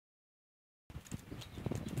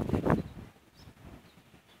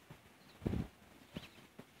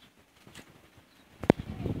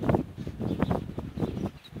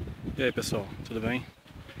E aí pessoal, tudo bem?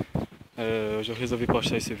 Hoje eu resolvi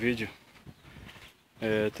postar esse vídeo.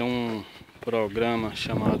 Tem um programa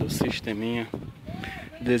chamado Sisteminha,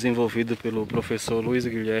 desenvolvido pelo professor Luiz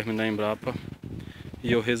Guilherme da Embrapa,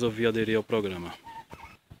 e eu resolvi aderir ao programa.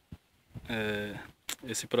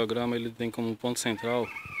 Esse programa ele tem como ponto central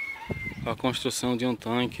a construção de um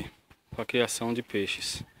tanque para a criação de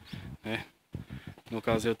peixes, né? No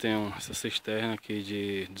caso eu tenho essa cisterna aqui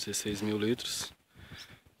de 16 mil litros.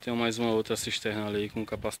 Tenho mais uma outra cisterna ali com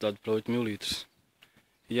capacidade para 8 mil litros.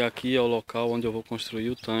 E aqui é o local onde eu vou construir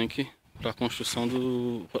o tanque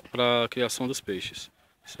para a criação dos peixes,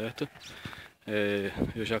 certo?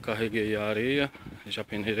 Eu já carreguei a areia, já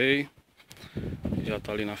peneirei, já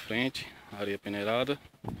está ali na frente, a areia peneirada,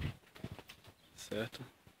 certo?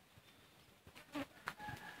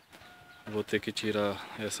 Vou ter que tirar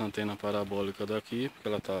essa antena parabólica daqui, porque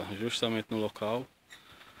ela está justamente no local.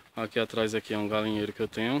 Aqui atrás aqui é um galinheiro que eu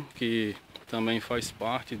tenho, que também faz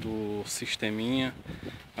parte do Sisteminha,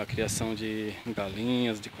 a criação de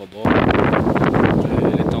galinhas, de codorna.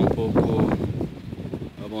 Ele está um pouco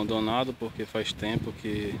abandonado porque faz tempo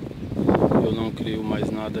que eu não crio mais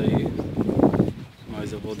nada aí,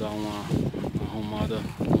 mas eu vou dar uma arrumada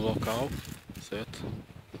no local, certo?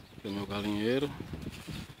 Aqui é o meu galinheiro,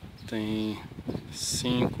 tem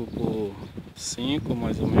 5 por 5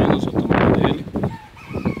 mais ou menos o tamanho dele.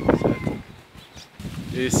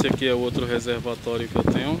 Esse aqui é o outro reservatório que eu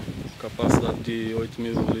tenho, capacidade de 8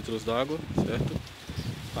 mil litros d'água, certo?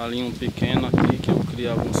 Ali um pequeno aqui que eu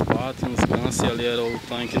criava uns patos, uns gansos, e ali era o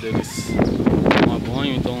tanque deles tomar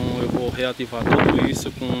banho, então eu vou reativar tudo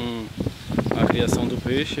isso com a criação do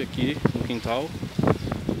peixe aqui no quintal.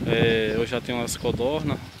 Eu já tenho as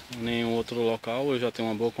codornas, em nenhum outro local, eu já tenho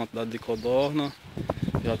uma boa quantidade de codorna.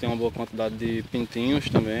 Já tem uma boa quantidade de pintinhos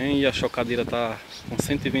também, e a chocadeira está com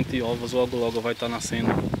 120 ovos, logo logo vai estar nascendo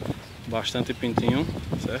bastante pintinho,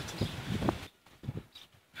 certo?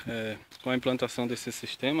 Com a implantação desse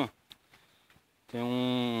sistema, tem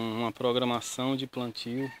uma programação de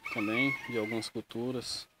plantio também de algumas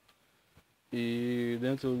culturas, e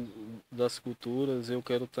dentro das culturas eu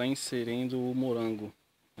quero estar inserindo o morango,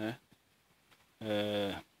 né?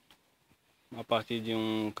 A partir de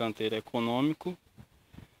um canteiro econômico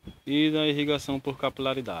e da irrigação por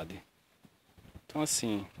capilaridade. Então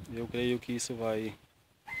assim, eu creio que isso vai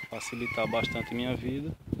facilitar bastante minha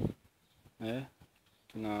vida, né?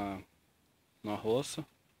 Aqui na roça,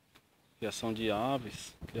 criação de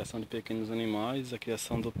aves, criação de pequenos animais, a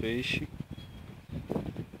criação do peixe.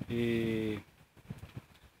 E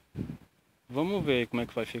vamos ver como é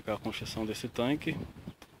que vai ficar a construção desse tanque.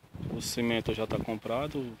 O cimento já está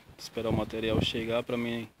comprado, esperar o material chegar para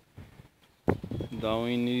mim dar um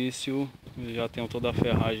início. Eu já tenho toda a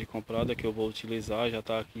ferragem comprada que eu vou utilizar, já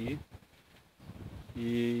está aqui.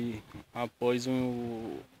 E após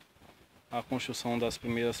a construção das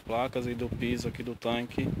primeiras placas e do piso aqui do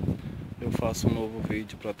tanque, eu faço um novo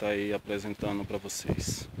vídeo para estar aí apresentando para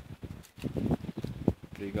vocês.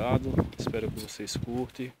 Obrigado, espero que vocês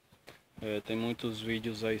curtem. Tem muitos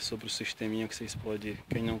vídeos aí sobre o sisteminha que vocês podem,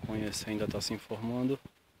 quem não conhece ainda está se informando.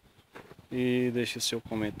 E deixe o seu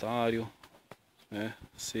comentário, né?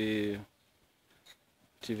 Se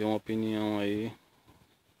tiver uma opinião aí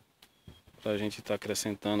pra gente estar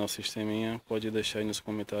acrescentando ao sisteminha, pode deixar aí nos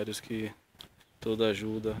comentários, que toda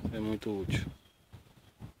ajuda é muito útil.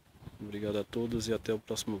 Obrigado a todos e até o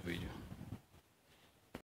próximo vídeo.